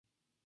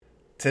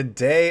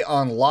Today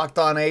on Locked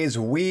On A's,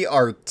 we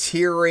are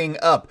tearing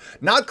up.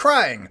 Not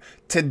crying.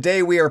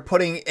 Today we are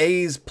putting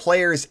A's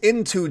players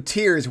into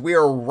tiers. We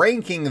are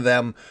ranking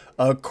them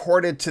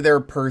according to their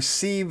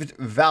perceived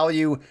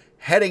value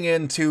heading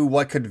into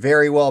what could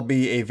very well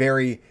be a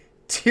very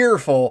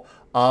tearful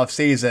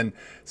offseason.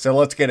 So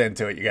let's get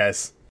into it, you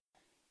guys.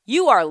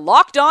 You are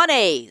Locked On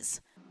A's,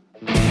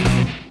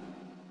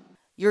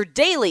 your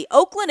daily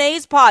Oakland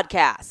A's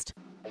podcast.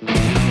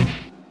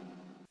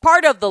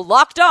 Part of the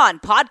Locked On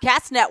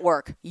Podcast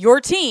Network,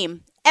 your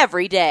team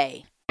every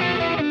day.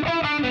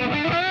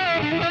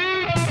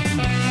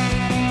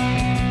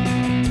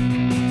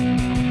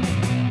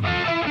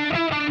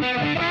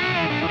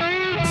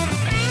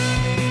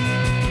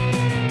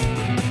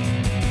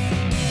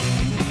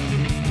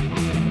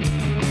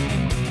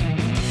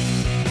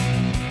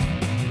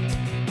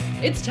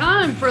 It's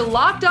time for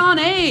Locked On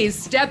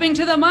A's. Stepping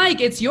to the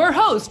mic, it's your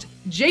host,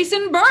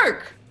 Jason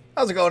Burke.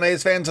 How's it going,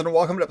 A's fans, and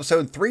welcome to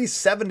episode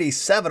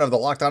 377 of the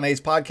Locked On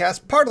A's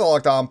podcast, part of the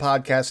Locked On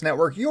Podcast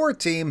Network, your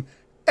team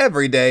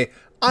every day.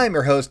 I'm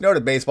your host,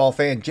 noted baseball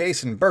fan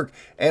Jason Burke,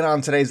 and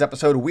on today's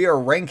episode, we are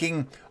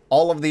ranking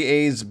all of the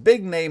A's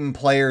big-name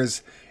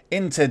players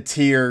into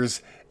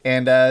tiers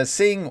and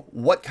seeing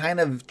what kind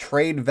of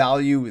trade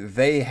value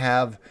they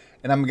have,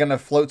 and I'm going to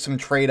float some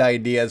trade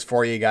ideas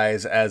for you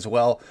guys as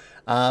well.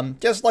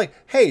 Just like,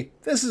 hey,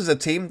 this is a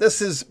team.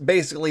 This is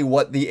basically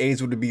what the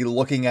A's would be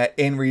looking at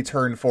in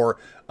return for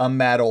a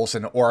Matt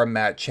Olson or a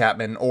Matt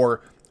Chapman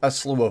or a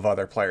slew of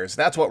other players.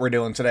 That's what we're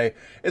doing today.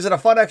 Is it a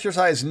fun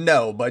exercise?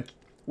 No, but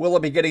will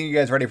it be getting you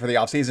guys ready for the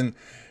offseason?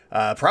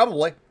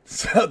 Probably.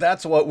 So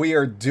that's what we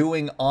are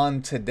doing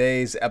on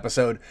today's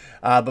episode.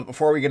 But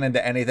before we get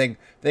into anything,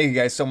 thank you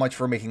guys so much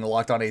for making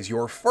Locked On A's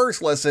your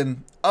first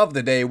listen of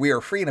the day. We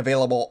are free and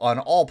available on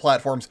all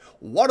platforms.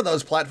 One of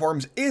those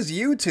platforms is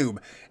YouTube.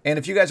 And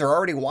if you guys are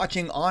already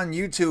watching on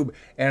YouTube,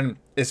 and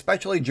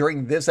especially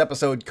during this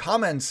episode,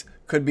 comments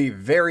could be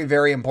very,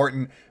 very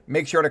important.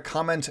 Make sure to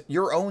comment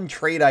your own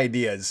trade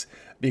ideas,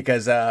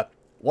 because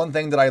one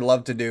thing that I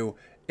love to do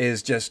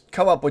is just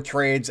come up with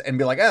trades and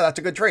be like, oh, that's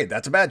a good trade,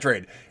 that's a bad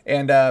trade.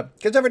 And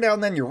because every now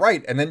and then you're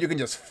right, and then you can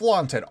just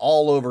flaunt it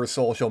all over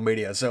social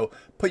media. So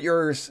put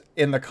yours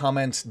in the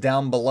comments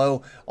down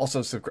below.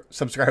 Also,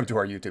 subscribe to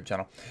our YouTube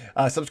channel.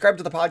 Subscribe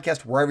to the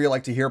podcast wherever you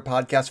like to hear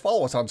podcasts.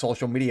 Follow us on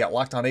social media at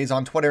Locked On A's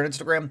on Twitter and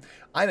Instagram.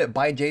 I'm at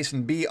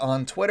ByJasonB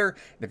on Twitter.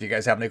 And if you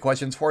guys have any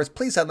questions for us,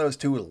 please send those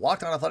to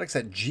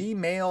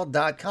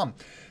lockedonathletics@gmail.com.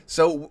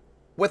 So,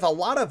 with a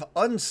lot of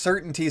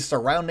uncertainty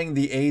surrounding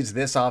the A's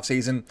this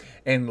offseason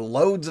and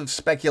loads of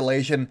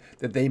speculation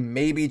that they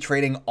may be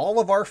trading all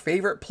of our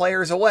favorite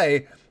players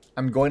away,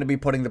 I'm going to be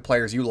putting the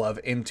players you love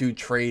into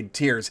trade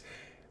tiers.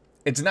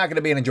 It's not going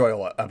to be an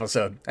enjoyable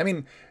episode. I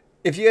mean,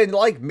 if you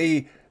like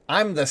me,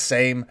 I'm the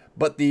same,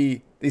 but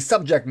the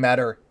subject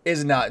matter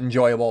is not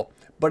enjoyable.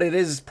 But it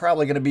is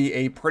probably going to be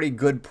a pretty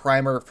good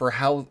primer for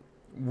how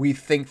we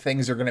think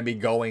things are going to be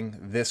going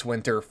this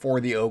winter for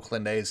the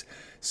Oakland A's.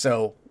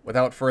 So,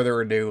 without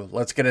further ado,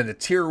 let's get into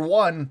Tier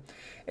 1.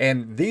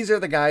 And these are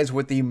the guys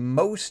with the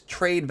most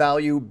trade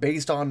value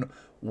based on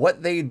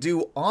what they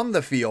do on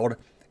the field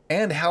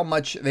and how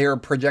much they are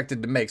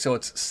projected to make. So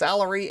it's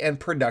salary and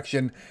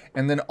production,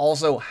 and then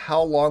also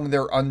how long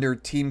they're under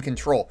team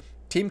control.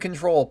 Team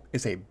control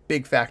is a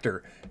big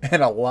factor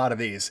in a lot of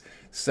these.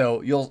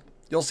 So you'll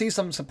see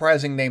some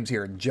surprising names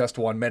here in just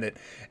 1 minute.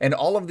 And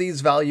all of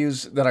these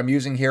values that I'm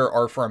using here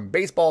are from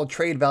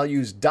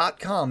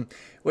baseballtradevalues.com,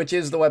 which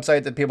is the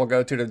website that people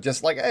go to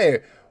just like, hey,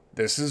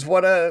 this is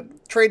what a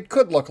trade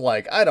could look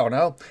like. I don't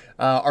know.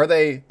 Are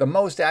they the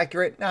most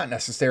accurate? Not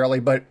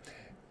necessarily, but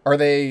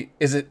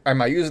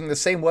am I using the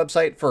same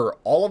website for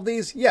all of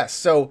these? Yes.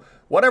 So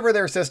whatever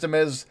their system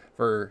is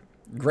for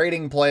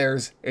grading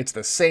players, it's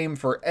the same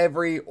for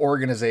every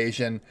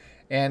organization.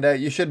 And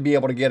you should be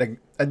able to get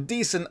a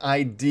decent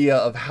idea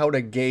of how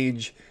to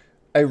gauge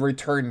a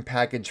return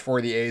package for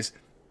the A's.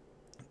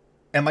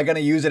 Am I going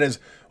to use it as,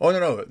 oh,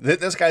 no,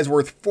 this guy's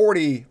worth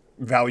 40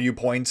 value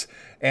points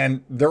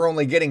and they're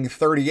only getting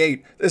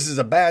 38. This is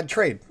a bad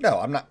trade.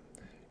 No, I'm not.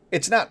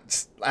 It's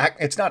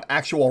not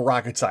actual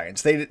rocket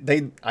science.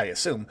 They, I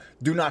assume,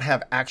 do not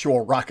have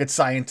actual rocket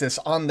scientists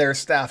on their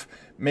staff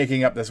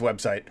making up this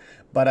website.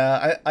 But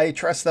I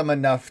trust them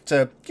enough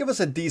to give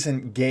us a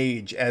decent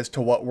gauge as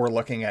to what we're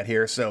looking at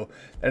here. So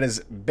that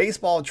is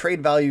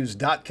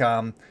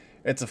baseballtradevalues.com.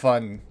 It's a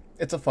fun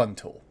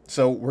tool.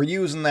 So we're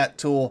using that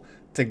tool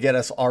to get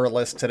us our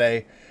list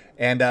today.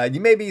 And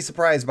you may be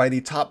surprised by the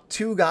top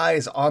 2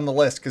 guys on the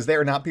list, because they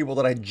are not people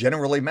that I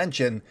generally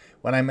mention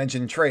when I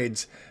mention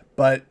trades.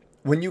 But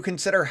when you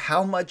consider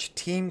how much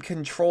team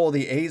control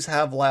the A's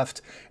have left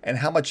and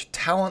how much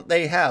talent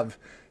they have,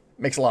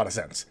 it makes a lot of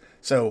sense.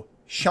 So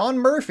Sean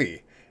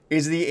Murphy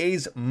is the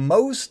A's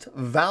most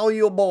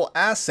valuable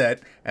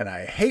asset, and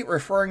I hate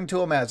referring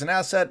to him as an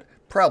asset.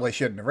 Probably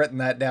shouldn't have written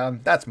that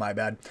down. That's my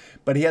bad.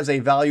 But he has a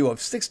value of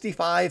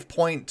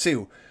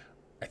 65.2.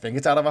 I think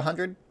it's out of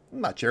 100.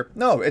 I'm not sure.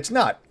 No, it's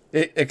not.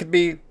 It could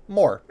be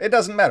more. It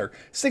doesn't matter.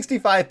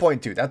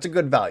 65.2. That's a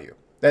good value.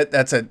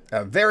 That's a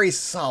very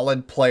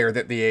solid player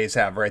that the A's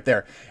have right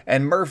there.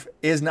 And Murph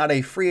is not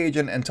a free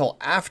agent until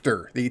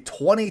after the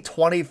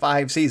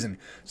 2025 season.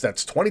 So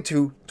that's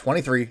 22,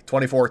 23,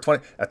 24,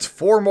 20. That's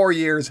 4 more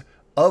years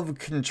of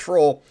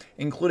control,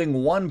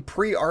 including 1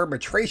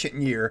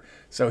 pre-arbitration year.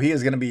 So he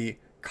is going to be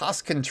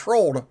cost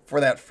controlled for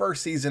that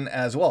first season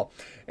as well.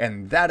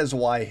 And that is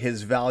why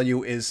his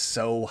value is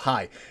so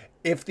high.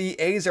 If the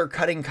A's are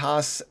cutting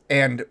costs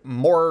and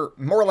more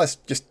or less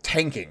just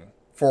tanking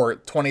for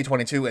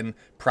 2022 and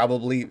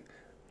probably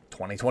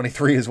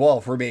 2023 as well,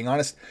 if we're being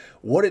honest,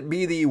 would it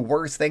be the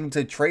worst thing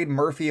to trade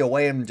Murphy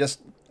away and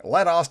just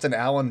let Austin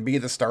Allen be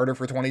the starter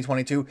for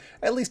 2022,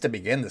 at least to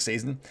begin the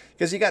season?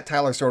 Because you got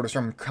Tyler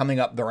Soderstrom coming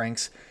up the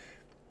ranks.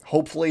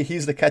 Hopefully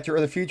he's the catcher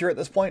of the future at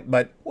this point,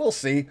 but we'll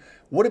see.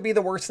 Would it be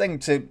the worst thing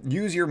to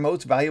use your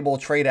most valuable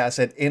trade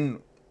asset in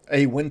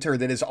a winter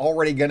that is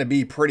already going to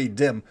be pretty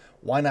dim?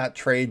 Why not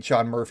trade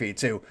Sean Murphy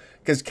too?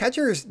 Because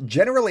catchers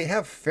generally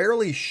have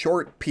fairly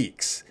short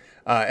peaks,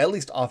 at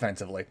least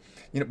offensively.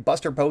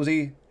 Buster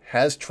Posey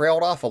has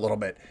trailed off a little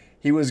bit.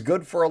 He was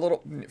good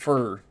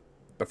for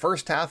the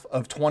first half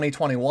of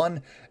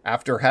 2021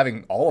 after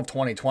having all of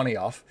 2020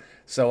 off.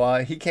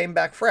 So he came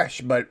back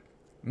fresh, but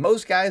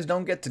most guys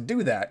don't get to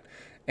do that.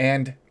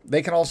 And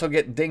they can also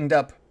get dinged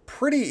up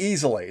pretty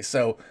easily.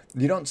 So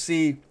you don't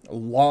see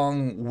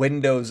long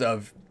windows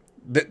of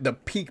the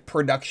peak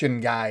production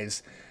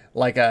guys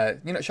like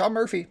Sean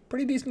Murphy,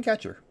 pretty decent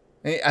catcher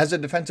as a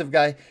defensive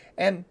guy,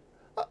 and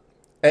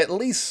at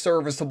least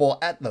serviceable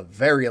at the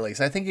very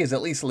least. I think he's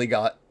at least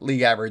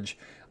league average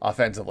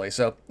offensively,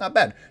 so not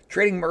bad.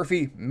 Trading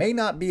Murphy may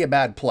not be a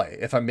bad play,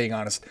 if I'm being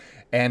honest,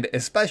 and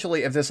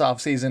especially if this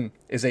offseason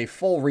is a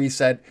full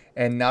reset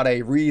and not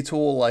a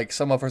retool like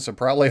some of us are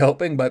probably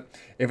hoping. But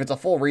if it's a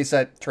full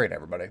reset, trade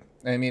everybody.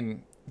 I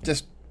mean,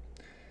 just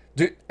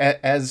do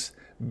as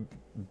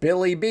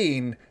Billy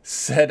Beane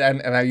said,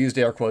 and I used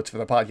air quotes for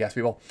the podcast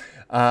people,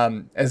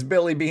 as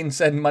Billy Beane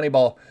said in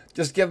Moneyball,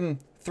 just give him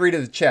 3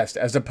 to the chest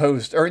as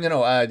opposed, or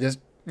just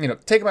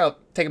take him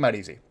out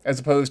easy, as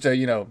opposed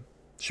to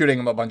shooting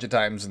him a bunch of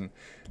times and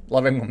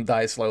letting him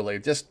die slowly.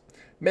 Just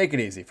make it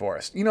easy for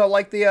us.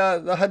 Like the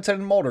Hudson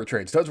and Mulder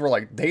trades. Those were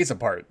like days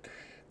apart.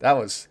 That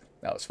was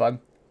fun.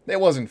 It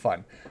wasn't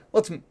fun.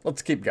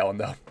 Let's keep going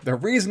though. The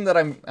reason that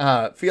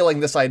I'm feeling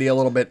this idea a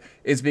little bit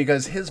is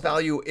because his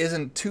value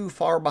isn't too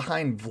far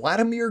behind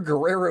Vladimir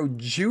Guerrero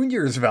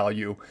Jr.'s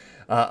value,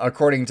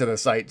 according to the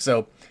site.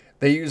 So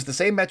they use the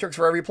same metrics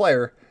for every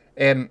player,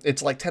 and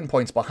it's like 10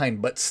 points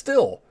behind. But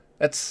still,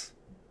 that's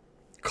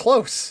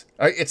close.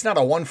 It's not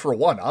a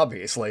 1-for-1,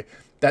 obviously.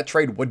 That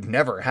trade would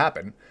never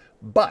happen.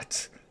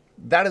 But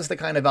that is the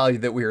kind of value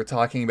that we are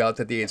talking about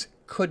that the A's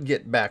could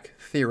get back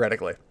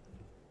theoretically.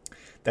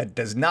 That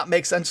does not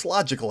make sense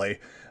logically,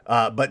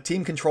 but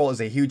team control is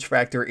a huge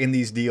factor in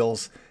these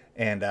deals,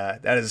 and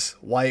that is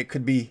why it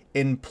could be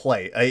in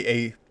play.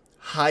 A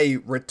high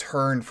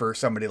return for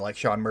somebody like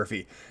Sean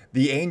Murphy.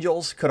 The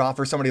Angels could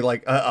offer somebody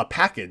like a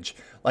package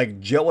like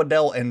Jo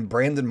Adell and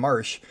Brandon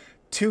Marsh,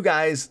 2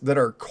 guys that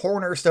are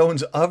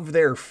cornerstones of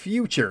their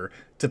future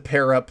to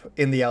pair up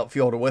in the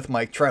outfield with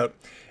Mike Trout,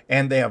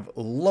 and they have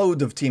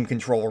loads of team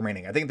control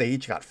remaining. I think they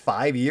each got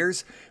 5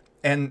 years.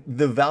 And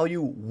the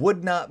value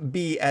would not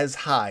be as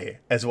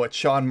high as what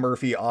Sean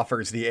Murphy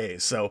offers the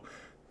A's. So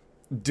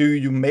do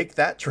you make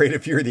that trade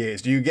if you're the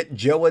A's? Do you get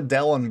Jo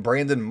Adell and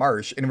Brandon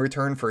Marsh in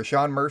return for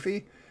Sean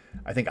Murphy?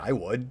 I think I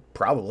would,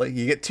 probably.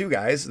 You get 2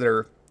 guys that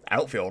are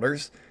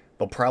outfielders.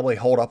 They'll probably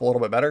hold up a little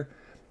bit better.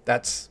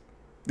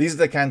 These are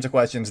the kinds of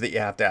questions that you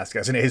have to ask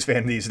as an A's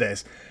fan these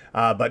days.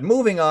 But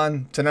moving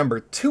on to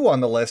number 2 on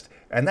the list,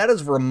 and that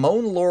is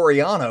Ramon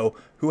Laureano,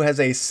 who has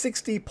a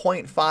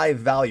 60.5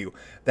 value.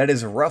 That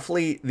is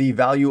roughly the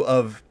value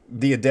of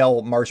the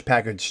Adell Marsh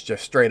package,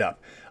 just straight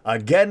up.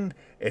 Again,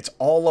 it's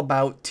all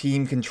about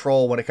team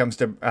control when it comes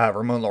to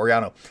Ramon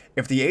Laureano.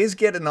 If the A's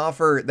get an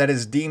offer that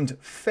is deemed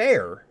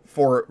fair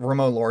for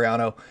Ramon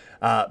Laureano,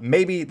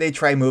 maybe they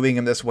try moving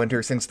him this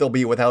winter since they'll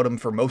be without him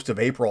for most of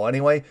April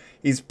anyway.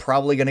 He's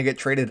probably going to get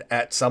traded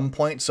at some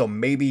point, so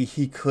maybe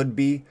he could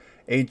be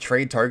a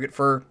trade target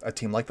for a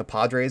team like the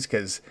Padres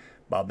because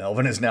Bob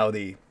Melvin is now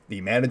the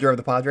manager of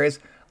the Padres.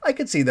 I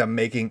could see them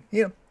making,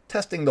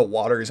 testing the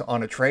waters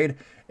on a trade.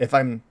 If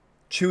I'm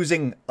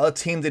choosing a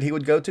team that he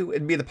would go to,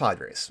 it'd be the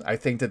Padres. I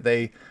think that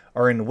they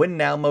are in win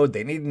now mode.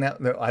 They need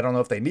I don't know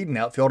if they need an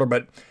outfielder,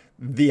 but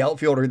the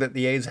outfielder that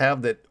the A's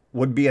have that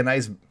would be a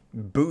nice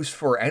boost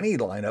for any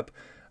lineup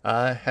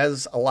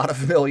has a lot of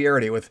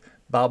familiarity with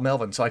Bob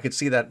Melvin, so I could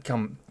see that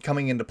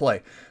coming into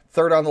play.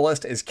 Third on the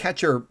list is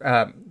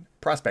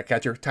prospect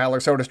catcher Tyler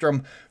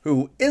Soderstrom,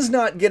 who is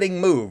not getting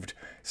moved.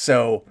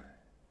 So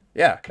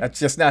yeah, that's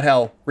just not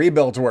how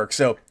rebuilds work.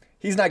 So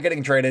he's not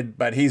getting traded,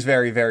 but he's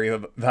very, very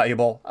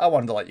valuable. I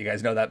wanted to let you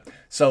guys know that.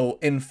 So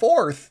in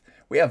 4th,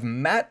 we have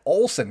Matt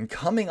Olson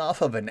coming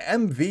off of an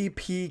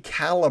MVP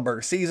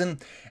caliber season.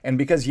 And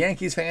because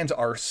Yankees fans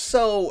are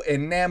so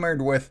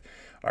enamored with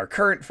our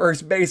current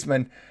first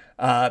baseman,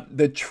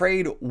 the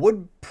trade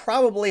would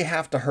probably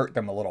have to hurt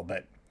them a little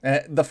bit.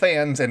 The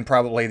fans and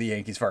probably the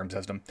Yankees farm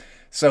system.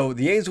 So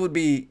the A's would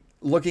be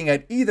looking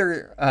at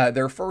either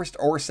their first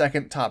or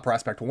second top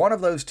prospect, one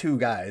of those two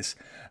guys,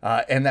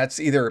 and that's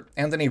either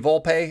Anthony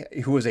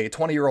Volpe, who is a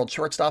 20-year-old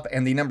shortstop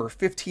and the number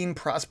 15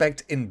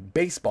 prospect in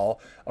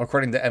baseball,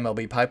 according to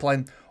MLB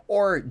Pipeline,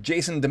 or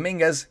Jason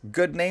Dominguez,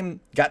 good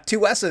name, got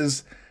 2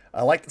 S's,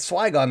 I like the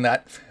swag on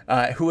that,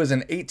 who is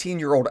an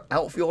 18-year-old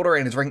outfielder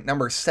and is ranked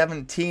number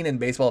 17 in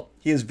baseball.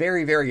 He is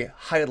very, very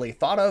highly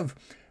thought of,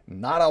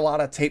 not a lot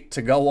of tape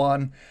to go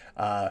on.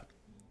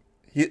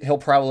 He'll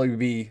probably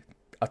be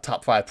a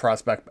top 5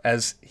 prospect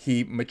as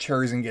he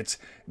matures and gets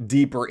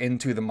deeper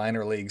into the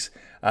minor leagues,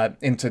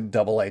 into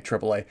AA,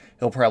 AAA.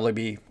 He'll probably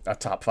be a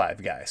top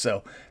 5 guy.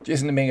 So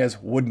Jason Dominguez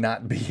would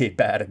not be a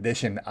bad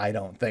addition, I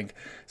don't think.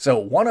 So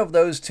one of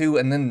those two,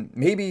 and then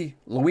maybe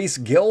Luis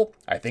Gil.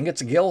 I think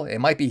it's Gil. It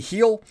might be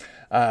Heel.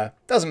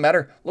 Doesn't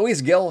matter. Luis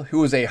Gil,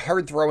 who is a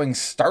hard-throwing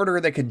starter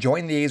that could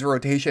join the A's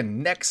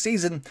rotation next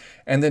season,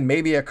 and then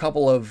maybe a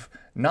couple of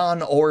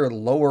non- or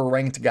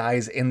lower-ranked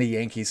guys in the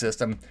Yankee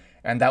system.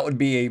 And that would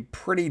be a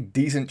pretty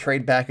decent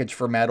trade package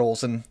for Matt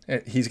Olson.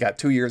 He's got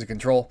 2 years of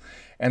control.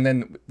 And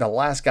then the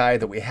last guy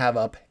that we have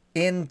up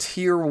in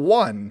tier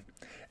 1,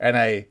 and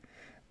I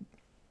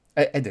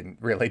didn't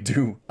really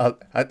do...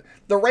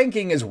 the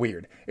ranking is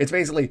weird. It's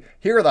basically,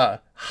 here are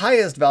the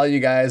highest value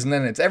guys, and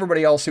then it's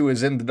everybody else who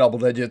is in the double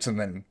digits, and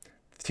then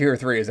tier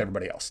 3 is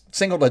everybody else.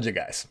 Single digit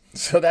guys.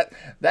 So that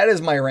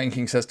is my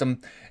ranking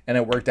system, and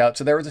it worked out.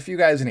 So there was a few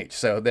guys in each.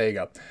 So there you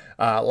go.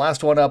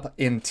 Last one up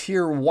in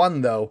tier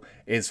 1, though,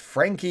 is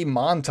Frankie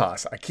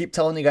Montas. I keep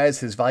telling you guys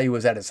his value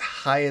is at its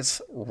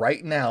highest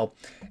right now,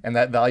 and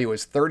that value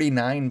is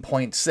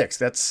 39.6.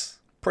 That's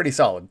pretty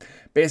solid.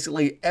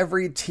 Basically,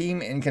 every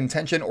team in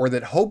contention or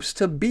that hopes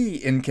to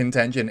be in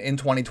contention in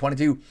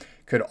 2022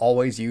 could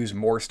always use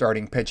more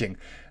starting pitching.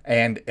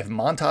 And if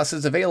Montas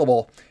is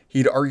available,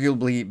 he'd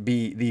arguably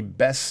be the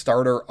best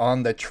starter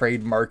on the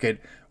trade market,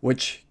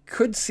 which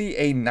could see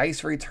a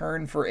nice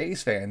return for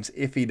A's fans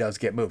if he does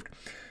get moved.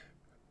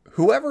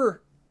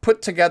 Whoever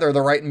put together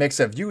the right mix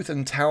of youth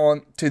and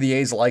talent to the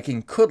A's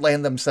liking could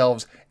land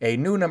themselves a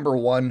new number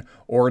 1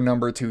 or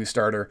number 2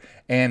 starter.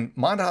 And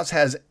Montas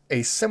has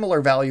a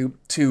similar value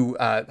to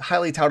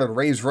highly touted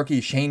Rays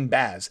rookie Shane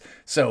Baz.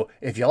 So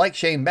if you like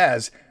Shane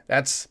Baz,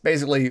 that's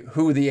basically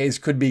who the A's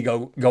could be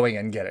going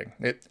and getting.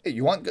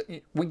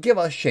 We give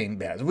us Shane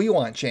Baz. We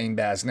want Shane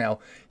Baz now.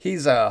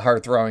 He's a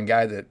hard-throwing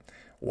guy that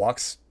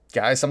walks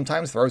guys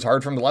sometimes, throws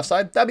hard from the left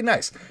side. That'd be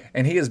nice.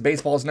 And he is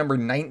baseball's number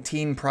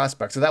 19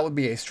 prospect. So that would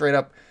be a straight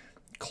up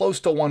close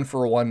to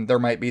 1-for-1. There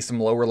might be some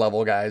lower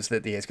level guys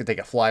that the A's could take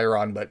a flyer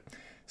on, but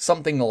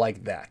something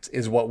like that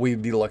is what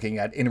we'd be looking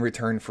at in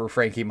return for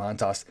Frankie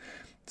Montas.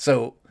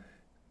 So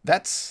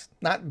that's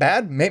not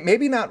bad.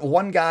 Maybe not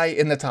one guy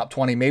in the top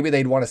 20. Maybe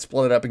they'd want to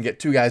split it up and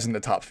get 2 guys in the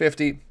top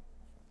 50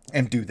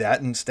 and do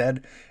that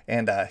instead.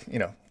 And,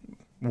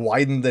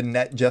 widen the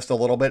net just a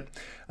little bit.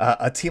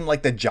 A team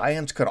like the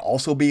Giants could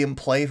also be in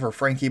play for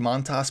Frankie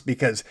Montas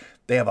because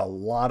they have a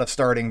lot of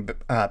starting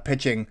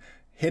pitching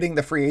hitting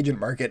the free agent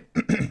market.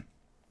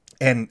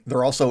 And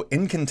they're also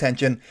in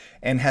contention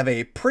and have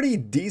a pretty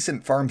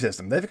decent farm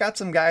system. They've got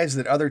some guys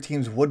that other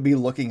teams would be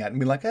looking at and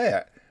be like,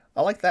 hey,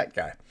 I like that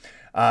guy.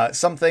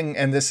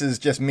 And this is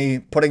just me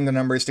putting the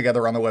numbers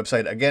together on the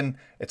website. Again,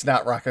 it's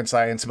not rocket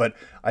science, but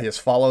I just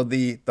followed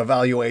the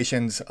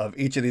valuations of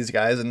each of these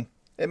guys, and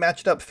it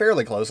matched up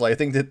fairly closely. I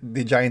think that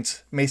the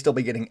Giants may still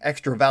be getting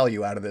extra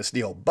value out of this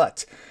deal,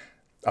 but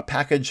a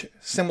package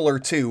similar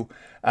to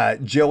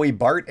Joey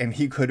Bart, and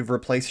he could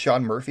replace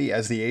Sean Murphy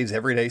as the A's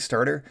everyday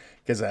starter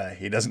because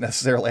he doesn't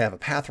necessarily have a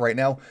path right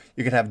now.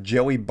 You could have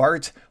Joey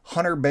Bart,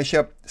 Hunter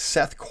Bishop,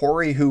 Seth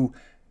Corey, who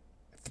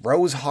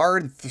throws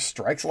hard,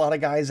 strikes a lot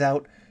of guys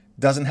out,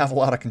 doesn't have a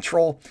lot of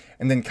control,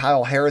 and then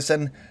Kyle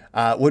Harrison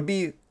would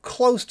be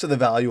close to the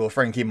value of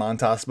Frankie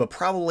Montas, but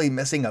probably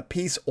missing a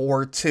piece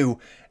or two,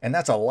 and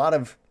that's a lot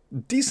of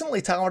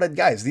decently talented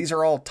guys. These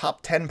are all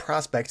top 10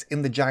 prospects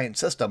in the Giant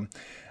system.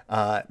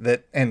 I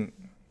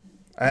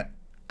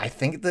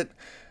think that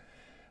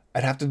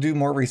I'd have to do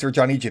more research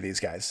on each of these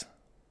guys,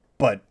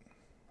 but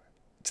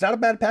it's not a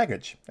bad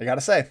package, I gotta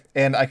say.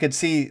 And I could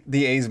see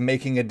the A's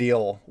making a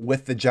deal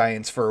with the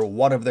Giants for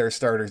one of their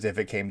starters if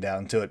it came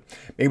down to it.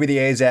 Maybe the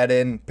A's add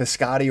in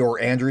Piscotty or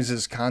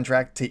Andrews'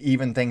 contract to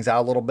even things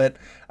out a little bit,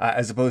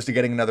 as opposed to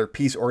getting another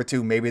piece or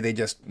two. Maybe they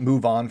just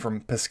move on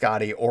from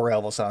Piscotty or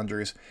Elvis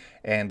Andrews,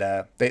 and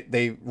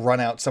they run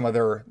out some of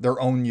their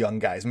own young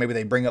guys. Maybe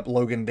they bring up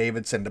Logan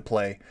Davidson to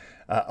play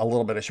a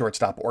little bit of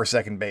shortstop or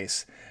second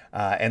base.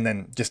 And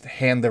then just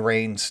hand the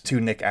reins to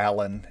Nick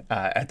Allen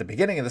at the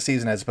beginning of the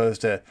season as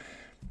opposed to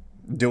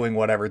doing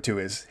whatever to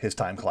his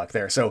time clock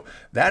there. So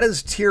that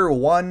is tier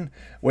 1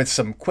 with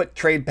some quick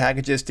trade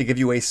packages to give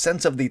you a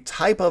sense of the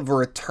type of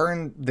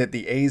return that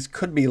the A's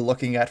could be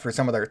looking at for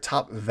some of their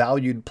top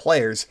valued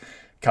players.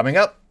 Coming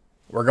up,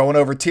 we're going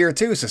over tier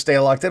 2, so stay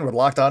locked in with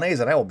Locked On A's,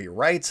 and I will be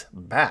right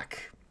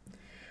back.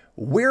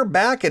 we're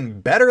back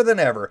and better than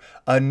ever.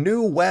 A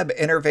new web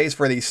interface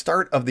for the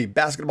start of the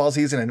basketball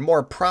season and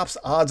more props,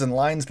 odds, and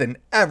lines than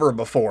ever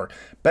before.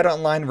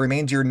 BetOnline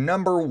remains your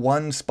number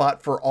one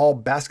spot for all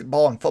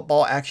basketball and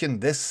football action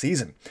this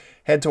season.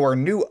 Head to our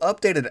new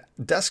updated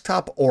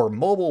desktop or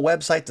mobile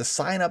website to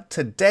sign up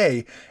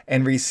today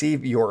and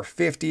receive your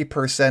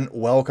 50%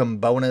 welcome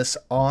bonus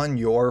on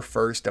your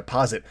first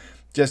deposit.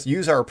 Just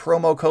use our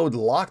promo code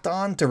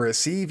LOCKEDON to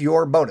receive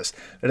your bonus.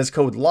 That is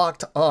code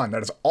LOCKEDON.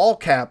 That is all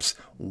caps,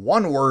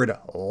 one word,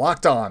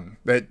 locked on.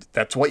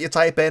 That's what you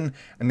type in,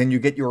 and then you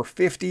get your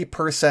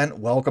 50%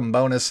 welcome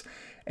bonus.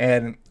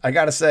 And I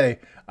gotta say,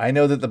 I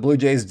know that the Blue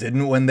Jays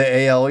didn't win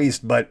the AL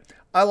East, but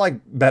I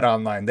like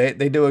BetOnline.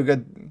 They do a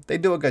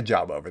good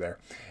job over there.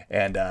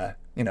 And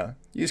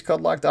use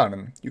code LOCKEDON,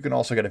 and you can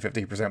also get a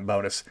 50%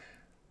 bonus.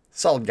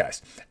 Solid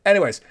guys.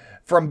 Anyways,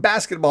 from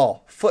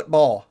basketball,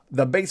 football,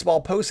 the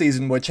baseball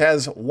postseason, which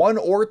has 1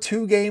 or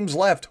 2 games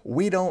left,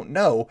 we don't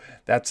know.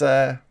 That's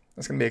going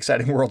to be an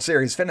exciting World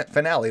Series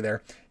finale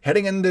there.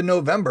 Heading into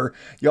November,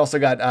 you also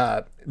got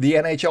the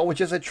NHL, which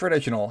is a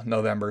traditional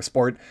November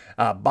sport,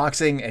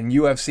 boxing and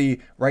UFC,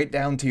 right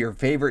down to your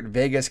favorite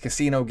Vegas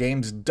casino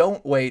games.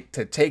 Don't wait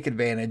to take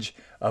advantage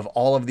of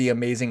all of the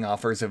amazing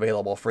offers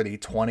available for the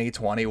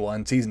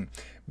 2021 season.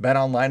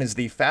 BetOnline is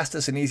the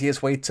fastest and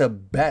easiest way to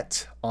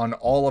bet on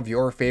all of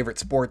your favorite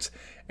sports,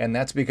 and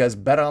that's because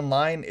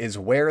BetOnline is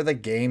where the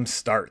game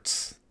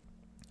starts.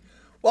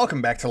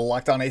 Welcome back to the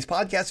Locked On A's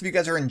podcast. If you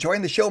guys are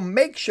enjoying the show,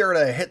 make sure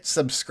to hit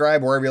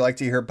subscribe wherever you like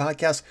to hear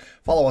podcasts.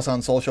 Follow us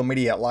on social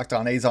media at Locked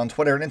On A's on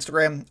Twitter and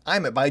Instagram.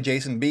 I'm at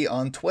 @ByJasonB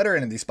on Twitter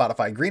and in the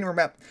Spotify Green Room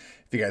app.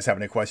 If you guys have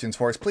any questions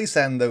for us, please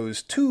send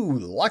those to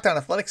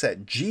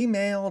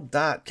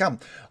LockedOnAthletics@gmail.com.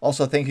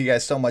 Also, thank you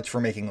guys so much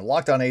for making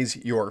Locked On A's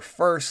your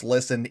first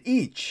listen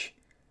each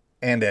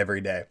and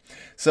every day.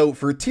 So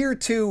for Tier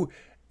 2,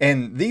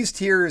 and these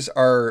tiers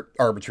are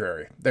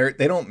arbitrary.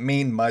 They don't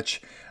mean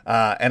much.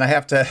 And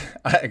I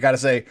gotta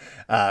say,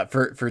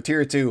 for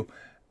Tier 2,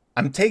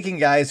 I'm taking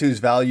guys whose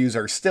values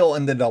are still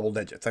in the double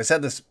digits. I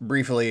said this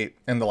briefly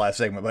in the last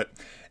segment, but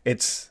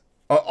it's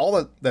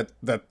all the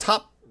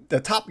top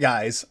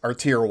guys are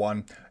Tier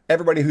 1.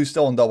 Everybody who's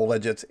still in double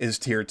digits is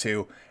Tier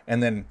 2,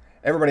 and then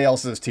everybody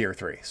else is Tier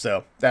 3.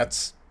 So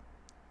those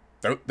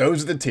are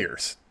the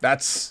tiers.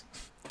 That's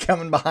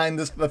coming behind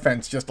the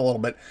fence just a little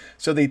bit.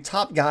 So the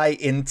top guy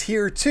in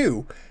Tier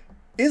 2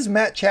 is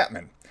Matt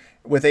Chapman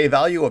with a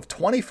value of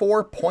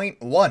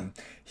 24.1.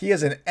 He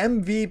is an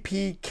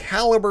MVP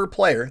caliber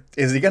player.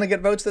 Is he going to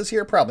get votes this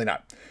year? Probably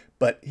not.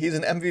 But he's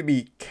an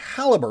MVP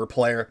caliber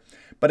player,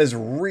 but has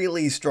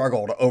really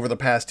struggled over the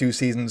past 2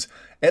 seasons.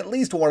 At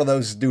least one of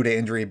those due to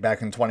injury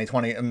back in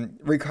 2020 and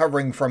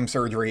recovering from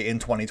surgery in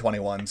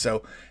 2021.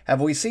 So have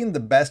we seen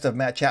the best of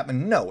Matt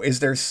Chapman? No. Is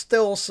there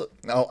still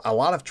a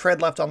lot of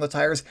tread left on the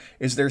tires?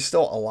 Is there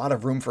still a lot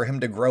of room for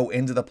him to grow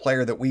into the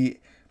player that we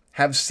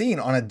have seen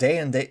on a day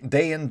in,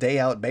 day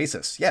out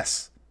basis?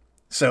 Yes.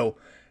 So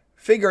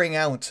figuring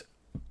out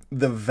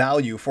the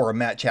value for a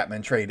Matt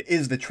Chapman trade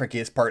is the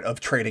trickiest part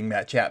of trading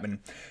Matt Chapman.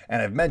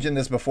 And I've mentioned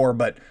this before,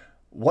 but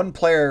one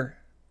player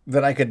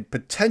that I could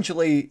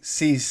potentially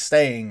see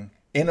staying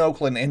in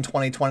Oakland in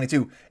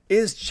 2022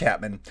 is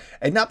Chapman.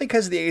 And not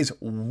because the A's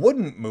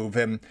wouldn't move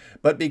him,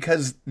 but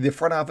because the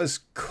front office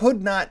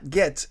could not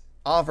get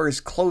offers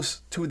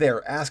close to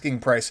their asking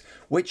price,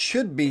 which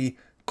should be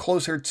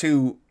closer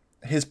to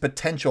his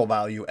potential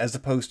value as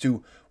opposed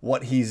to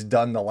what he's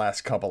done the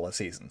last couple of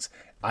seasons,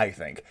 I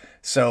think.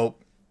 So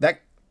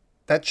that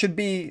should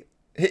be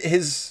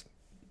his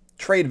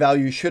trade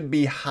value should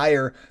be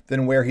higher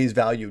than where he's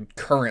valued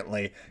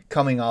currently,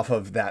 coming off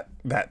of that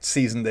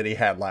season that he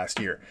had last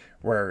year,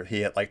 where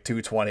he hit like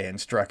 220 and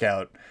struck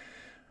out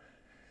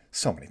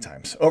so many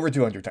times, over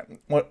 200 times.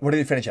 What did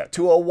he finish at?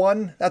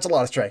 201? That's a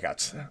lot of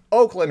strikeouts.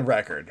 Oakland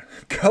record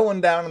going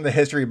down in the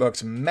history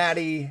books,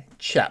 Matty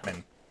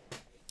Chapman.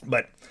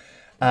 But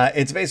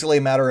it's basically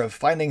a matter of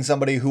finding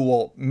somebody who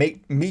will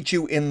meet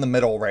you in the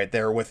middle right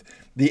there with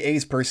the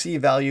A's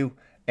perceived value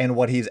and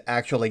what he's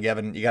actually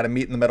given. You got to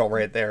meet in the middle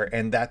right there,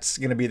 and that's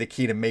going to be the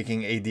key to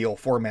making a deal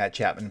for Matt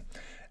Chapman.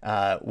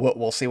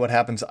 We'll see what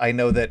happens. I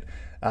know that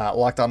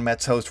Locked On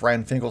Mets host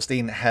Ryan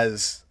Finkelstein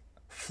has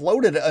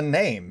floated a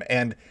name,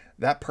 and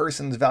that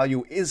person's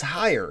value is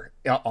higher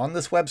on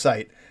this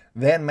website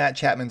than Matt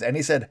Chapman's, and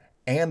he said,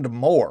 and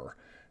more.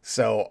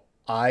 So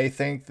I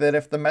think that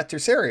if the Mets are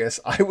serious,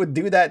 I would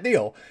do that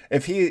deal.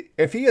 If he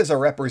is a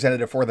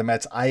representative for the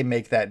Mets, I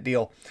make that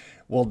deal.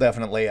 We'll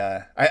definitely,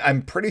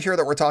 I'm pretty sure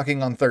that we're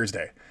talking on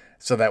Thursday.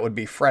 So that would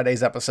be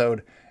Friday's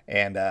episode.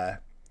 And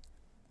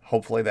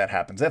hopefully that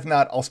happens. If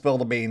not, I'll spill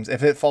the beans.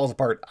 If it falls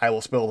apart, I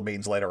will spill the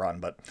beans later on.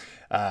 But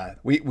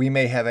we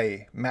may have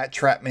a Matt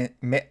Chapman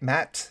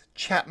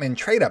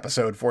trade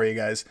episode for you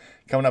guys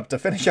coming up to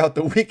finish out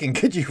the week and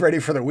get you ready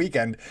for the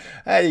weekend.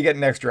 You get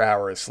an extra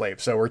hour of sleep.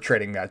 So we're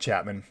trading Matt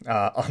Chapman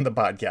on the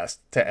podcast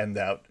to end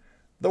out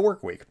the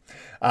work week.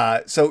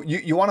 So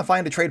you want to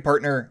find a trade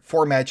partner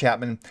for Matt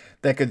Chapman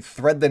that could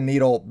thread the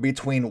needle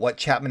between what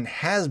Chapman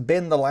has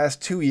been the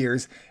last 2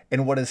 years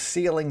and what his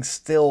ceiling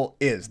still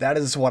is. That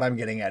is what I'm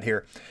getting at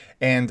here.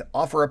 And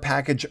offer a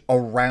package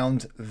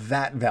around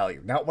that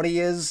value. Not what he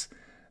is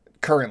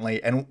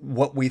currently and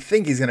what we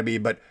think he's going to be,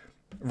 but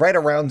right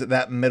around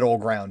that middle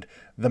ground.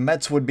 The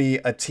Mets would be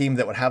a team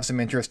that would have some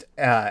interest,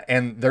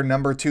 and their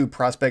number 2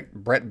 prospect,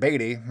 Brett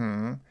Baty.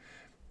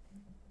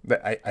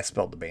 I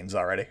spelled the beans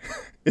already.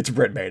 It's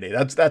Brett Baty.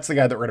 That's the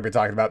guy that we're going to be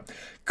talking about.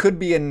 Could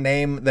be a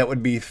name that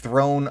would be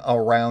thrown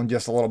around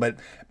just a little bit.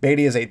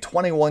 Baty is a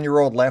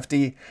 21-year-old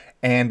lefty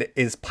and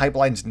is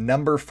Pipeline's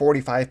number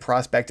 45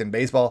 prospect in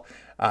baseball.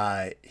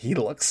 He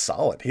looks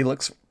solid. He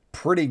looks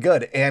pretty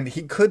good, and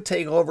he could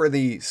take over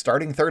the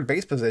starting third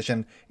base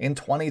position in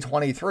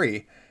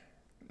 2023.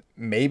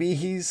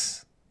 Maybe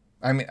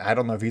I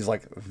don't know if he's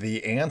like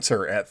the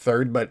answer at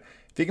third, but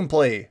if he can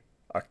play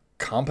a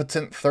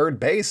competent third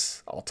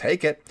base, I'll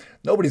take it.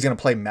 Nobody's going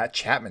to play Matt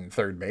Chapman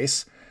third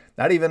base.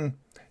 Not even,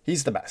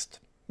 he's the best.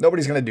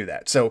 Nobody's going to do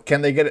that. So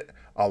can they get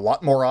a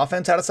lot more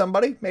offense out of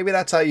somebody? Maybe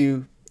that's how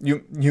you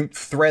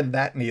thread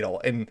that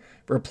needle, and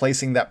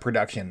replacing that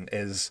production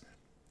is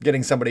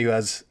getting somebody who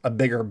has a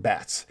bigger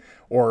bats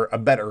or a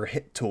better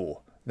hit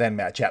tool than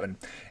Matt Chapman.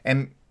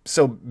 And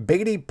so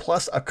Baty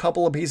plus a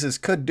couple of pieces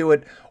could do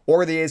it,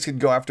 or the A's could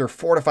go after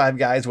 4 to 5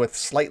 guys with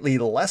slightly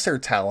lesser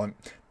talent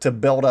to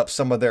build up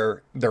some of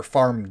their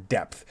farm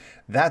depth.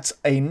 That's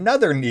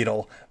another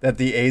needle that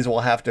the A's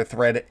will have to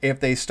thread if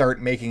they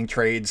start making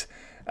trades,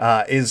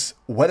 is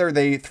whether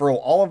they throw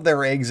all of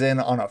their eggs in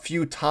on a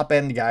few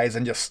top-end guys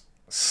and just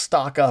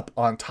stock up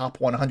on top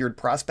 100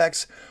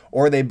 prospects,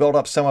 or they build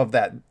up some of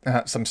that,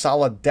 some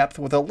solid depth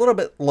with a little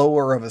bit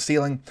lower of a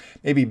ceiling,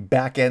 maybe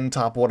back-end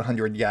top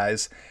 100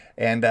 guys,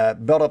 and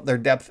build up their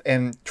depth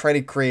and try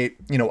to create,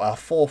 a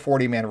full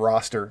 40-man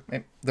roster.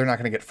 They're not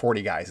going to get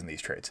 40 guys in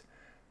these trades.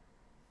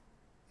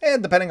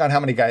 And depending on how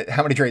many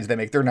trades they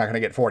make, they're not going to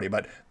get 40,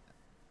 but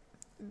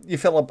you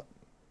fill up,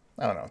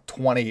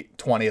 20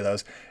 of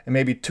those, and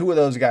maybe 2 of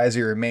those guys are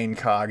your main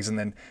cogs, and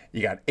then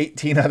you got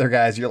 18 other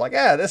guys. You're like,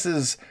 this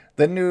is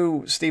the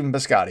new Stephen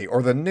Piscotty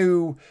or the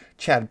new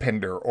Chad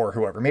Pinder or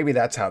whoever. Maybe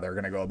that's how they're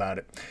going to go about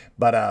it.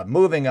 But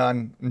moving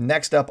on,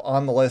 next up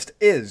on the list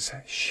is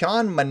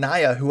Sean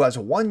Manaea, who has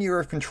 1 year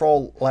of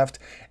control left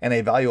and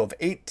a value of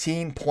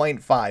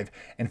 18.5.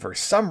 And for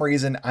some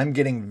reason, I'm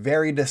getting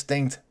very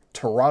distinct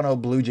Toronto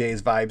Blue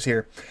Jays vibes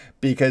here,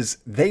 because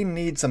they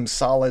need some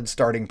solid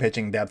starting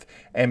pitching depth,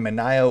 and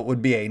Manaea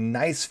would be a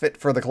nice fit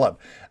for the club.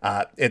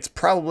 It's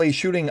probably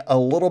shooting a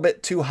little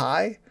bit too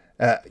high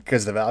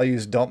because the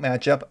values don't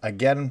match up.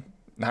 Again,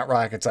 not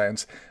rocket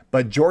science,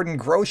 but Jordan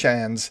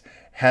Groshans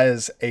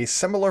has a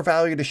similar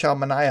value to Sean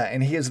Manaea,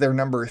 and he is their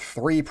number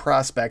 3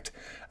 prospect.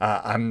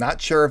 I'm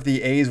not sure if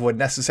the A's would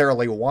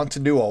necessarily want to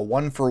do a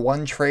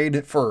 1-for-1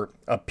 trade for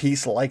a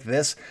piece like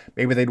this.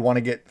 Maybe they'd want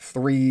to get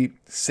 3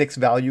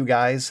 6-value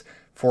guys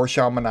for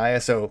Sean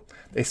Manaea, so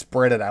they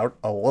spread it out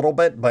a little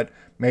bit, but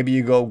maybe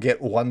you go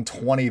get 1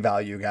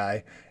 20-value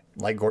guy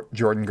like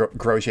Jordan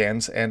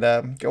Groshans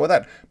and go with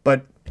that.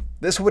 But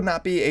this would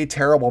not be a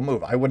terrible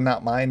move. I would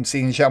not mind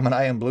seeing Sean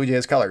Manaea in Blue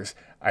Jays colors.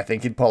 I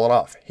think he'd pull it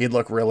off. He'd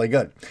look really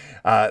good.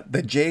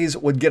 The Jays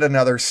would get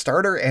another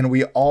starter, and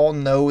we all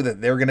know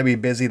that they're going to be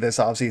busy this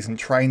offseason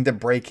trying to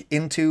break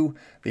into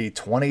the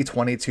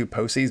 2022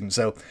 postseason.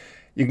 So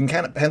you can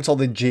kind of pencil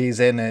the Jays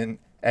in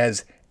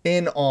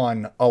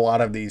on a lot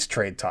of these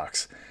trade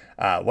talks.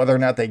 Whether or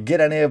not they get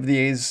any of the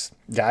A's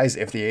guys,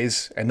 if the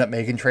A's end up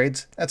making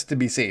trades, that's to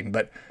be seen.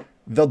 But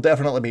they'll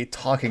definitely be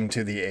talking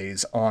to the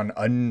A's on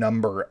a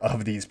number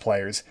of these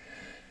players.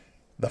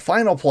 The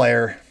final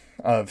player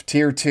of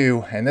tier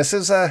 2, and this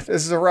is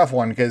a rough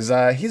one because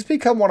he's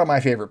become one of my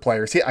favorite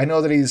players. I know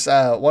that he's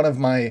one of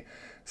my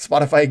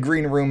Spotify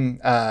Green Room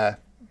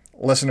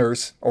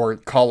listeners or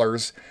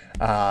callers,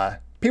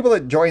 people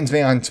that joins me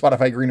on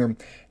Spotify Green Room.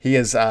 He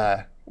is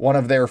one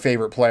of their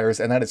favorite players,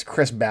 and that is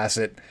Chris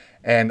Bassitt.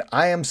 And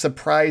I am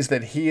surprised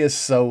that he is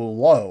so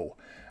low.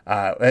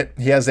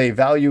 He has a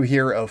value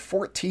here of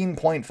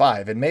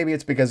 14.5, and maybe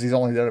it's because he's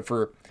only done it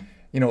for,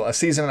 a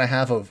season and a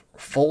half of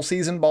full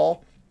season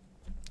ball.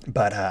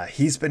 But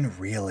he's been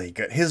really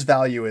good. His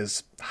value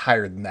is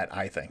higher than that,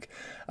 I think.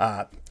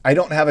 I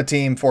don't have a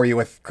team for you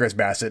with Chris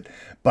Bassitt,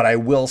 but I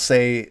will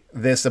say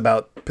this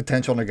about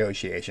potential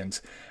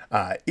negotiations.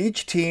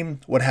 Each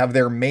team would have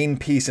their main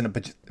piece in a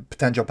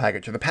potential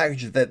package, or the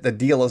package that the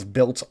deal is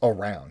built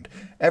around.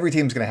 Every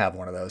team's going to have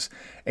one of those.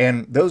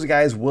 And those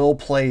guys will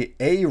play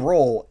a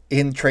role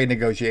in trade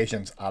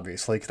negotiations,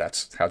 obviously, because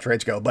that's how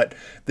trades go. But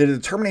the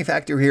determining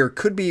factor here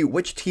could be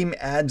which team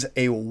adds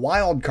a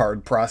wild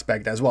card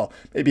prospect as well.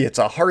 Maybe it's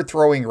a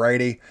hard-throwing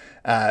righty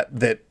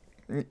that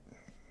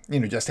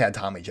just had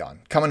Tommy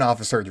John coming off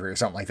of surgery or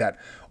something like that.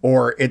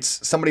 Or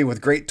it's somebody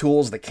with great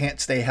tools that can't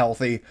stay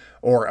healthy,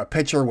 or a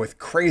pitcher with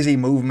crazy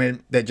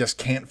movement that just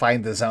can't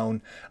find the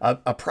zone.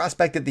 A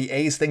prospect that the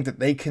A's think that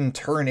they can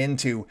turn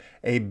into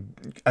a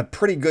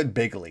pretty good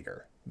big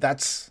leaguer.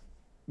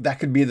 That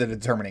could be the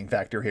determining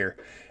factor here,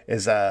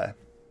 is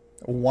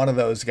one of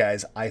those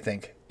guys, I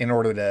think, in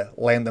order to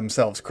land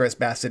themselves Chris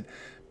Bassitt,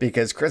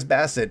 because Chris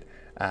Bassitt,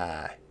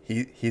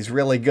 he's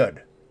really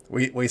good.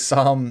 We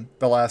saw him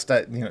the last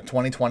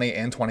 2020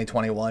 and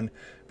 2021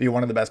 be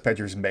one of the best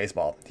pitchers in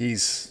baseball.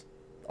 He's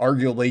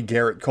arguably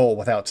Garrett Cole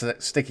without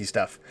sticky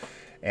stuff,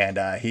 and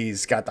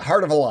he's got the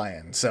heart of a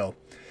lion. So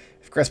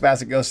if Chris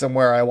Bassitt goes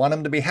somewhere, I want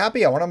him to be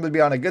happy. I want him to be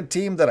on a good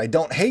team that I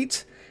don't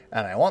hate.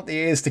 And I want the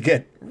A's to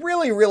get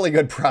really, really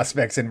good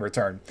prospects in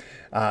return.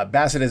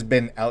 Bassitt has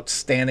been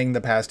outstanding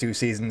the past 2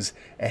 seasons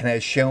and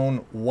has shown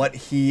what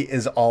he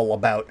is all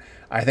about.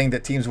 I think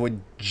that teams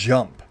would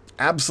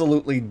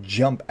absolutely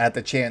jump at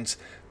the chance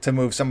to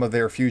move some of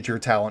their future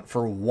talent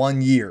for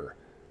 1 year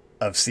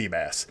of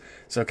Seabass.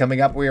 So coming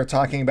up, we are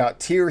talking about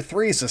Tier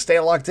 3, so stay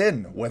locked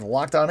in with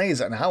Locked On A's,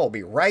 and I will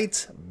be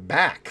right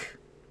back.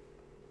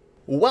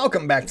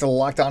 Welcome back to the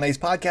Locked On A's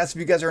podcast. If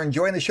you guys are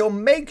enjoying the show,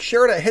 make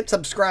sure to hit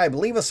subscribe,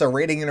 leave us a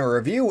rating and a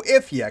review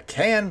if you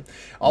can.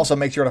 Also,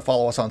 make sure to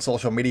follow us on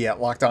social media at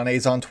Locked On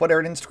A's on Twitter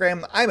and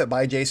Instagram. I'm at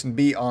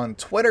ByJasonB on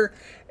Twitter.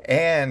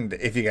 And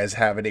if you guys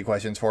have any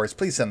questions for us,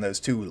 please send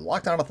those to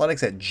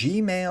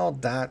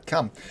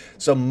lockedonathletics@gmail.com.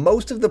 So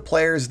most of the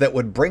players that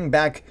would bring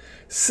back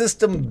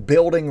system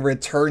building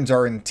returns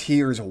are in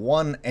tiers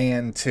 1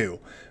 and 2.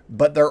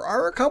 But there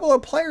are a couple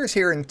of players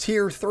here in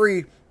tier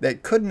 3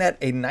 that could net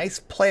a nice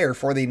player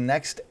for the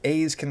next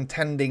A's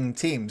contending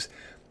teams.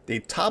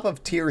 The top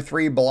of tier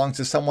 3 belongs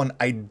to someone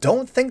I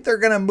don't think they're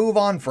going to move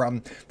on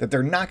from, that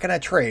they're not going to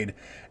trade,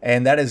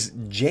 and that is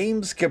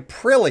James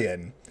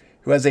Kaprielian,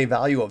 who has a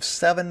value of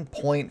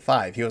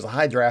 7.5. He was a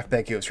high draft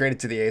pick. He was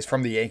traded to the A's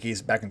from the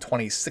Yankees back in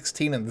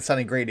 2016 in the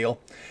Sonny Gray deal.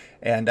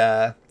 And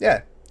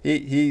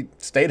he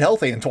stayed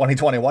healthy in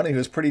 2021. He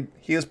was pretty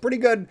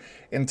good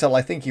until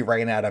I think he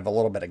ran out of a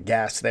little bit of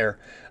gas there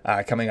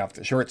coming off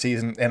the short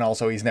season, and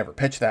also he's never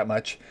pitched that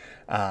much.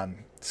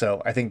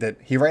 So I think that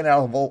he ran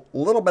out of a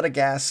little bit of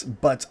gas,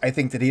 but I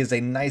think that he is a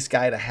nice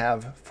guy to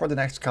have for the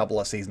next couple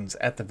of seasons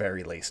at the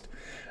very least.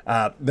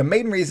 The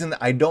main reason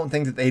I don't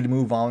think that they'd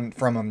move on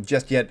from him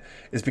just yet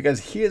is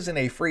because he isn't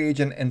a free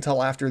agent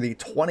until after the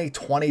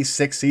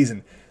 2026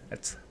 season.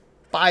 That's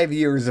 5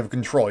 years of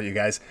control, you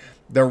guys.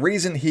 The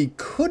reason he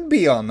could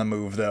be on the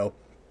move, though,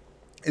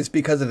 is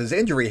because of his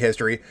injury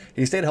history.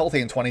 He stayed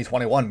healthy in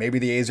 2021. Maybe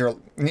the A's are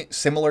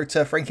similar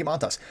to Frankie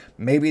Montas.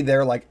 Maybe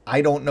they're like,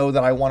 I don't know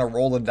that I want to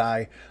roll the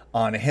die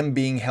on him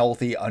being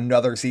healthy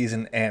another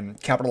season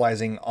and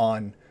capitalizing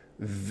on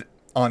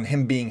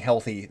him being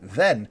healthy.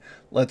 Then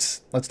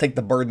let's take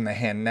the bird in the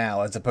hand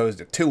now as opposed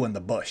to 2 in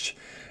the bush.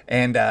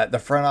 And the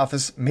front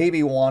office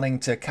maybe wanting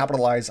to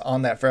capitalize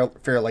on that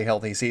fairly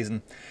healthy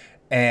season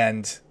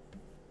and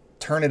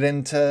turn it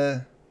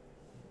into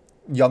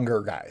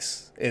younger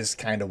guys is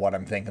kind of what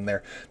I'm thinking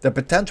there. The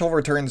potential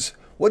returns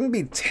wouldn't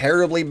be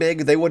terribly big.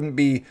 They wouldn't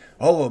be,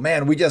 oh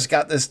man, we just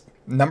got this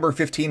number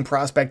 15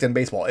 prospect in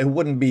baseball. It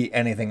wouldn't be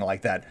anything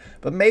like that.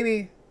 But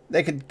maybe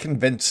they could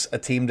convince a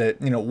team to,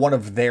 one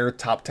of their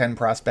top 10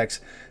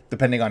 prospects,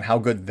 depending on how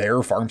good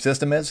their farm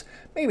system is.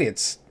 Maybe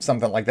it's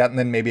something like that. And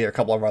then maybe a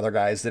couple of other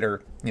guys that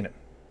are,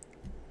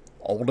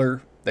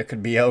 older that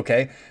could be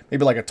okay.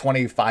 Maybe like a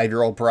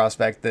 25-year-old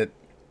prospect that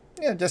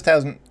just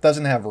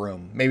doesn't have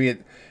room. Maybe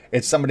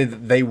it's somebody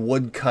that they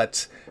would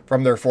cut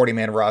from their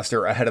 40-man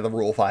roster ahead of the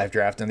Rule 5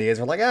 draft, and the A's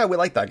are like, we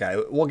like that guy.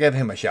 We'll give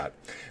him a shot.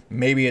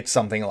 Maybe it's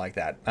something like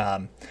that.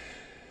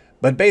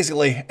 But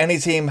basically, any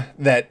team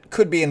that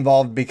could be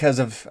involved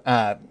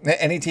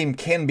any team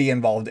can be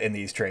involved in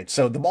these trades.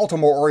 So the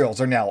Baltimore Orioles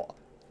are now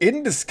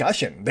in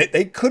discussion.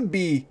 They could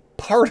be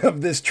part of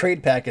this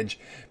trade package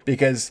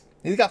because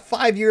he's got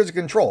 5 years of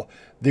control.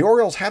 The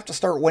Orioles have to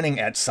start winning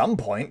at some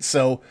point,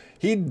 so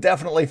he'd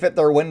definitely fit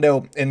their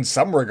window in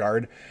some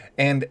regard.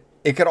 And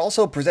it could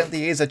also present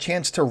the A's a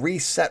chance to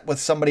reset with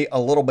somebody a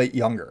little bit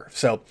younger.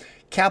 So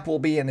Cap will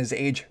be in his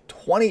age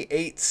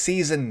 28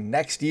 season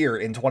next year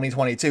in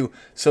 2022.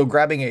 So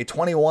grabbing a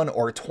 21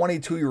 or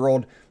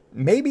 22-year-old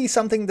may be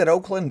something that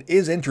Oakland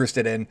is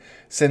interested in,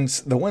 since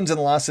the wins and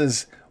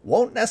losses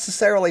won't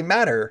necessarily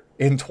matter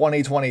in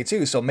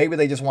 2022. So maybe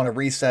they just want to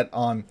reset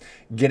on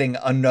getting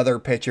another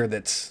pitcher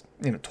that's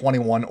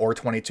 21 or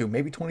 22,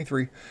 maybe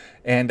 23,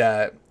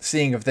 and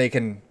seeing if they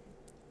can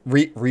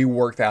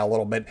rework that a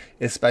little bit,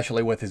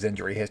 especially with his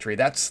injury history.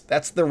 That's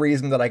the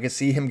reason that I could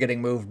see him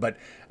getting moved, but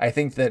I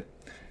think that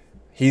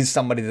he's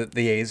somebody that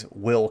the A's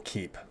will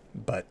keep.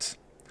 But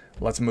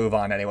let's move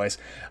on anyways.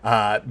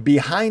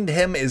 Behind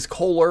him is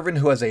Cole Irvin,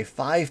 who has a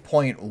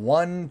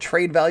 5.1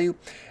 trade value,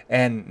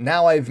 and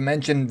now I've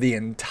mentioned the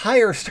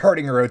entire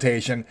starting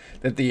rotation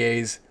that the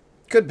A's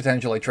could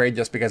potentially trade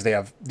just because they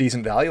have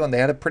decent value, and they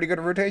had a pretty good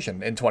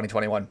rotation in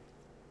 2021.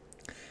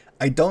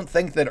 I don't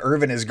think that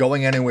Irvin is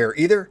going anywhere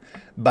either,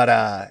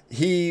 but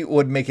he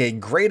would make a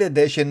great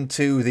addition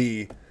to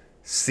the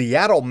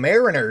Seattle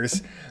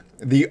Mariners,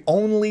 the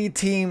only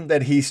team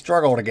that he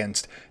struggled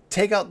against.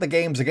 Take out the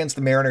games against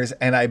the Mariners,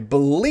 and I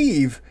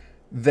believe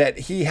that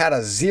he had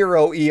a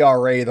 0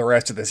 ERA the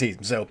rest of the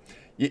season. So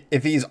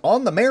if he's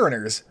on the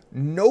Mariners,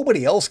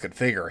 nobody else could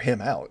figure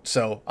him out.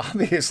 So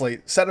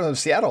obviously, set him in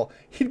Seattle,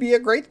 he'd be a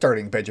great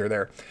starting pitcher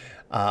there.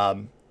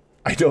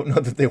 I don't know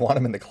that they want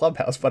him in the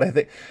clubhouse, but I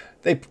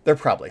think they're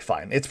probably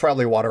fine. It's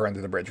probably water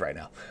under the bridge right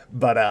now.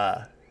 But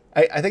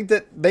I think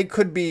that they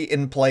could be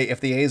in play if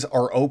the A's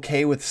are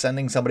okay with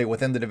sending somebody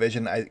within the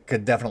division. I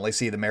could definitely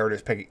see the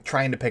Mariners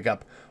trying to pick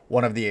up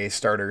one of the A's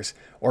starters,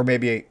 or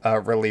maybe a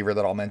reliever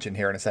that I'll mention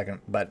here in a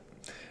second. But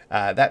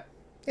that,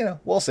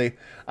 we'll see.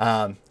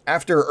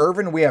 After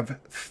Irvin, we have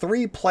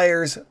 3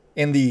 players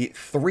in the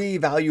 3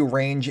 value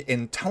range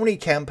in Tony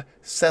Kemp,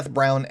 Seth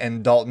Brown,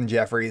 and Dalton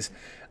Jeffries.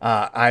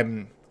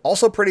 I'm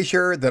also pretty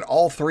sure that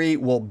all 3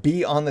 will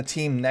be on the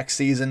team next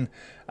season,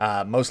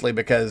 mostly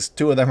because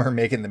 2 of them are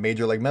making the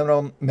major league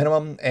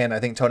minimum, and I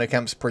think Tony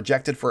Kemp's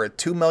projected for a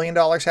 $2 million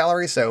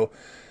salary, so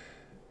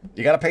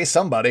you got to pay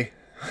somebody.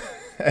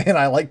 And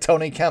I like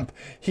Tony Kemp.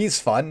 He's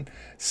fun.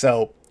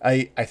 So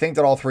I think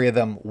that all 3 of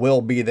them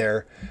will be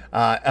there.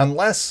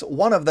 Unless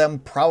one of them,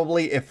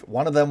 probably if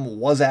one of them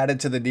was added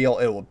to the deal,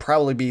 it would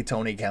probably be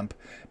Tony Kemp,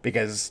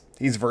 because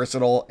he's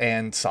versatile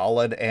and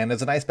solid and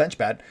is a nice bench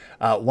bat.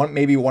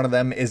 Maybe one of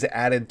them is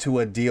added to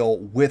a deal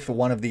with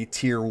one of the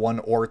tier 1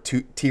 or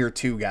tier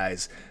 2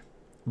 guys.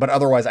 But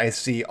otherwise, I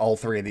see all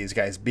 3 of these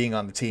guys being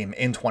on the team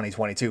in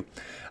 2022.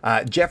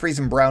 Jeffries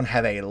and Brown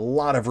have a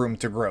lot of room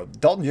to grow.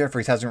 Dalton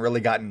Jeffries hasn't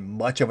really gotten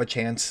much of a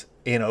chance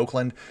in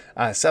Oakland.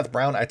 Seth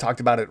Brown, I talked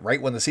about it right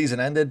when the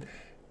season ended.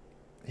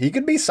 He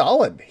could be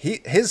solid.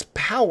 His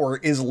power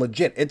is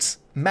legit. It's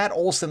Matt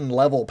Olson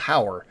level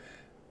power.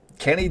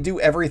 Can he do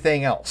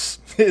everything else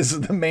is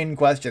the main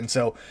question.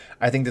 So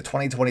I think the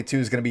 2022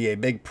 is going to be a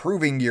big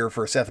proving year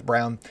for Seth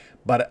Brown,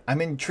 but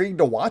I'm intrigued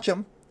to watch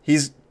him.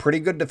 He's pretty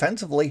good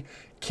defensively.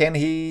 Can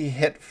he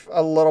hit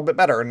a little bit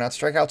better and not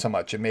strike out so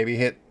much and maybe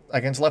hit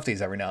against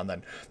lefties every now and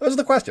then? Those are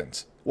the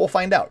questions. We'll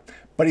find out.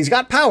 But he's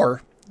got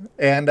power,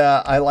 and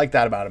I like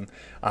that about him.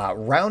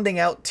 Rounding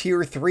out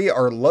tier 3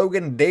 are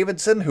Logan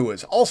Davidson, who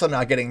is also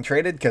not getting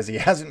traded because he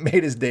hasn't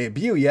made his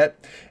debut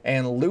yet,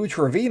 and Lou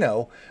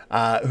Trevino,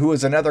 who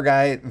is another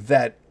guy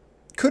that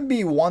could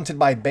be wanted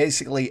by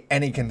basically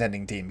any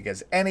contending team,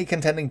 because any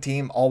contending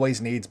team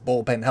always needs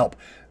bullpen help.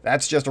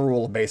 That's just a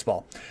rule of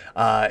baseball.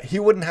 He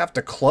wouldn't have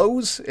to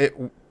close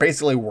it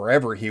basically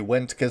wherever he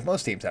went, because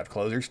most teams have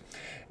closers.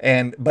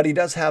 But he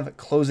does have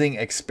closing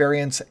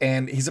experience,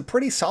 and he's a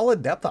pretty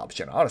solid depth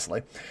option,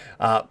 honestly.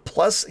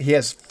 Plus, he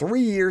has 3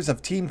 years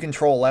of team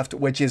control left,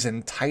 which is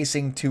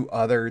enticing to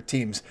other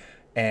teams.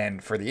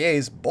 And for the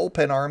A's,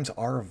 bullpen arms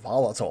are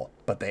volatile,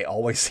 but they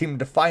always seem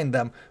to find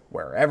them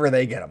wherever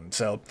they get them.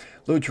 So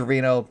Lou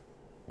Trevino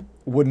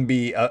wouldn't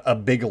be a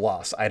big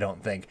loss, I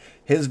don't think.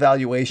 His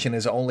valuation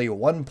is only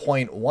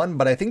 1.1,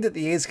 but I think that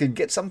the A's could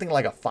get something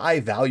like a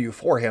 5 value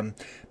for him,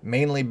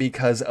 mainly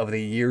because of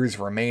the years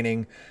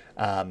remaining.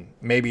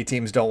 Maybe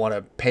teams don't want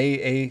to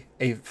pay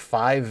a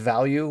 5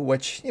 value,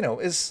 which,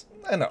 is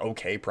an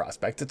okay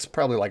prospect. It's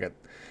probably like a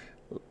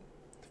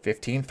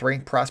 15th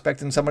ranked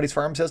prospect in somebody's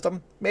farm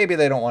system. Maybe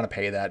they don't want to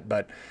pay that,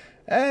 but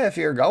if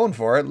you're going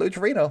for it, Lou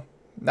Trevino,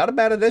 not a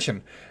bad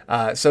addition.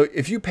 So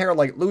if you pair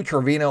like Lou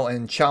Trevino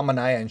and Sean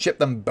Manaea and ship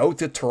them both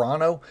to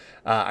Toronto,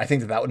 I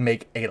think that would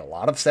make a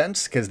lot of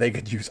sense, because they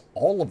could use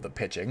all of the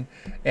pitching.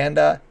 And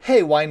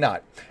hey, why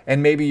not?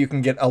 And maybe you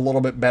can get a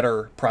little bit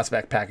better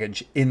prospect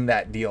package in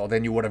that deal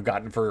than you would have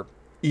gotten for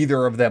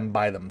either of them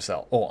by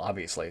themselves. Oh,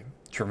 obviously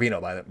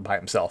Trevino by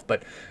himself,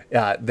 but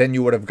then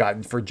you would have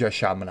gotten for just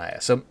Sean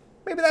Manaea. So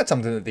maybe that's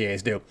something that the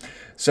A's do.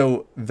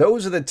 So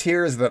those are the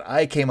tiers that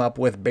I came up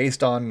with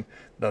based on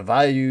the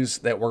values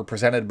that were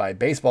presented by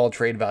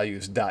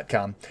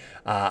baseballtradevalues.com.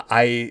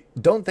 I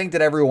don't think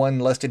that everyone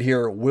listed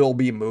here will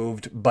be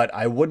moved, but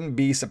I wouldn't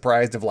be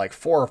surprised if like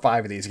 4 or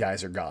 5 of these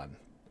guys are gone.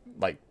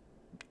 Like,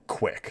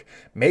 quick.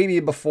 Maybe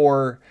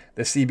before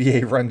the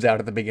CBA runs out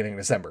at the beginning of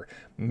December.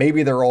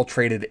 Maybe they're all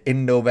traded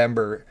in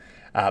November,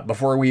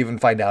 before we even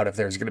find out if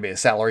there's going to be a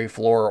salary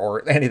floor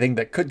or anything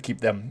that could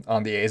keep them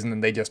on the A's, and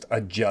then they just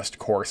adjust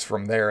course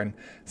from there and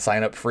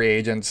sign up free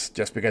agents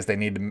just because they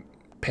need to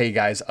pay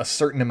guys a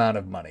certain amount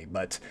of money.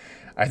 But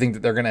I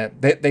think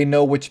that they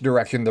know which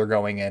direction they're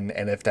going in,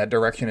 and if that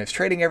direction is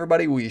trading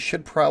everybody, we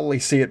should probably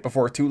see it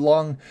before too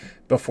long,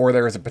 before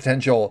there is a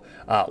potential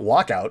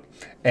lockout,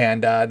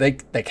 and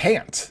they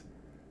can't.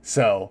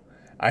 So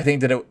I think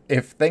that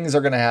if things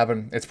are going to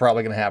happen, it's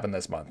probably going to happen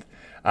this month.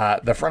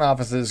 The front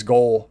office's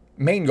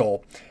main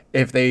goal,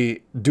 if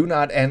they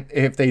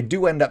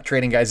do end up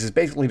trading guys, is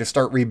basically to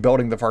start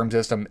rebuilding the farm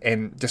system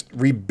and just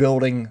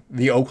rebuilding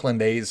the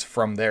Oakland A's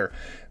from there.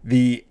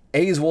 The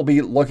A's will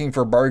be looking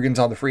for bargains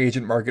on the free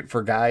agent market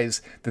for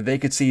guys that they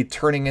could see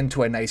turning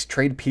into a nice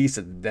trade piece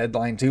at the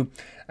deadline too.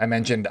 I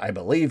mentioned, I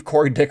believe,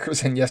 Corey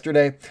Dickerson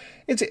yesterday.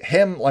 It's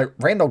him, like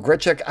Randall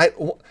Grichuk.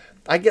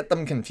 I get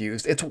them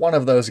confused. It's one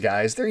of those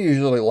guys. They're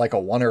usually like a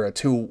 1 or a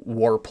 2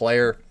 WAR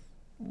player.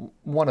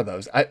 One of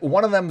those.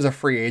 One of them is a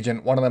free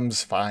agent. One of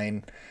them's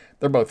fine.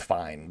 They're both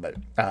fine, but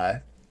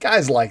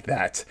guys like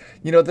that.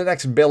 The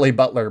next Billy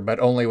Butler, but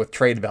only with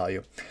trade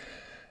value.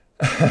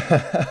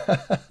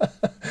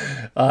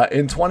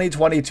 In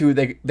 2022,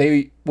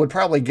 they would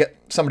probably get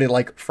somebody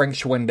like Frank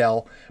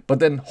Schwindel, but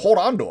then hold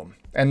on to him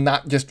and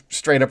not just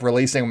straight up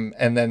releasing him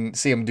and then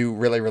see him do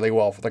really, really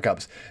well for the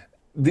Cubs.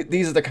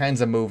 These are the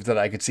kinds of moves that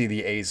I could see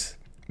the A's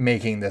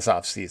making this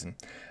offseason,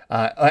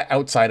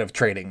 outside of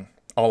trading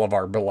all of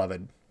our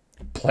beloved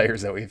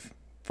players that we've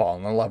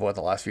fallen in love with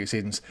the last few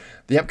seasons.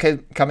 The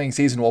upcoming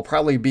season will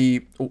probably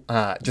be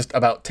just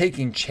about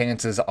taking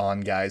chances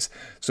on guys.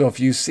 So if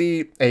you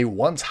see a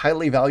once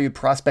highly valued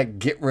prospect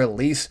get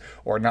released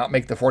or not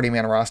make the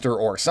 40-man roster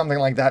or something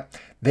like that,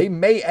 they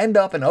may end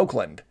up in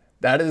Oakland.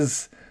 That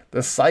is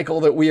the cycle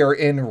that we are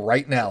in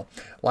right now.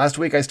 Last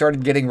week, I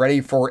started getting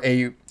ready for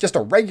just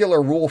a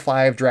regular Rule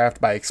 5 draft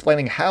by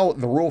explaining how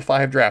the Rule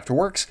 5 draft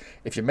works.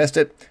 If you missed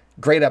it,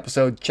 great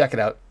episode, check it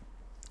out.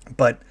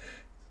 But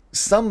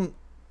some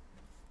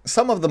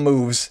of the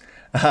moves,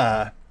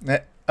 of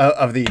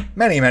the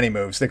many, many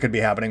moves that could be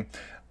happening,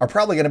 are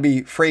probably going to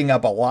be freeing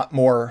up a lot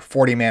more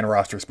 40-man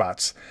roster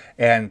spots.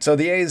 And so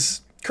the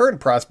A's current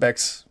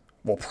prospects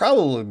will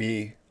probably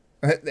be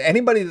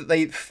anybody that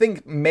they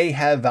think may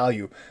have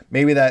value.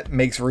 Maybe that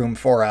makes room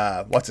for,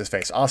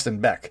 Austin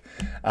Beck.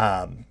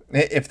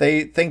 If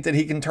they think that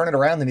he can turn it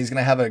around, then he's going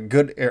to have a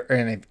good,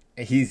 and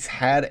he's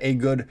had a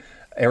good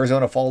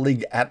Arizona Fall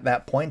League at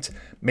that point,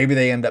 maybe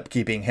they end up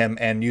keeping him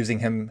and using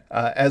him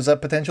as a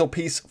potential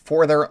piece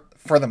for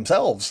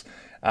themselves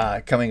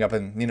coming up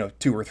in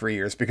 2 or 3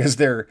 years, because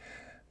they're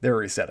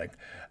resetting.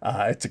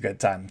 It's a good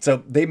time.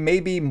 So they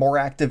may be more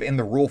active in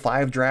the Rule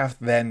 5 draft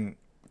than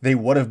they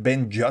would have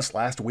been just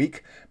last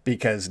week,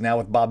 because now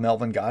with Bob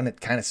Melvin gone, it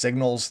kind of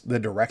signals the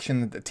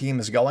direction that the team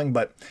is going.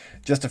 But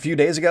just a few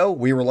days ago,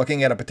 we were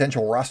looking at a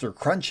potential roster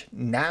crunch.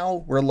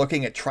 Now we're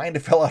looking at trying to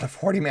fill out a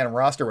 40-man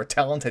roster with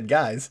talented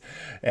guys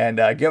and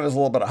give us a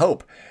little bit of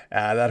hope.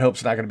 That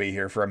hope's not going to be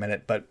here for a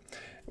minute, but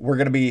we're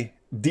going to be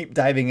deep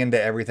diving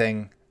into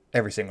everything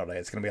every single day.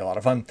 It's going to be a lot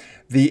of fun.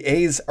 The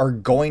A's are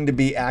going to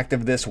be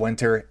active this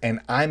winter, and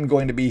I'm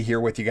going to be here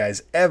with you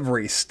guys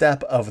every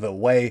step of the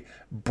way,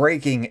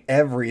 breaking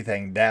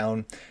everything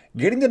down,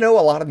 getting to know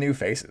a lot of new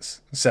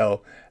faces.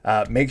 So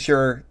make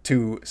sure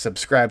to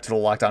subscribe to the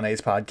Locked On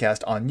A's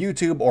podcast on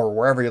YouTube or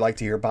wherever you like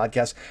to hear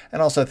podcasts.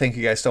 And also thank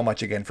you guys so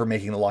much again for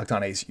making the Locked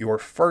On A's your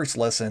first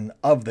listen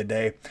of the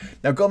day.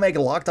 Now go make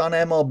Locked On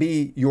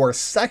MLB your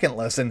second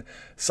listen.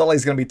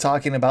 Sully's going to be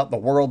talking about the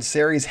World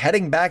Series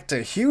heading back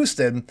to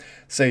Houston,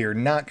 so you're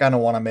not going to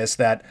want to miss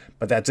that.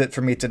 But that's it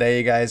for me today,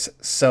 you guys.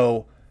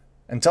 So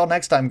until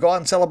next time, go out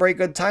and celebrate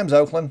good times,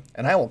 Oakland,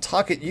 and I will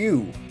talk at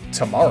you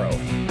tomorrow.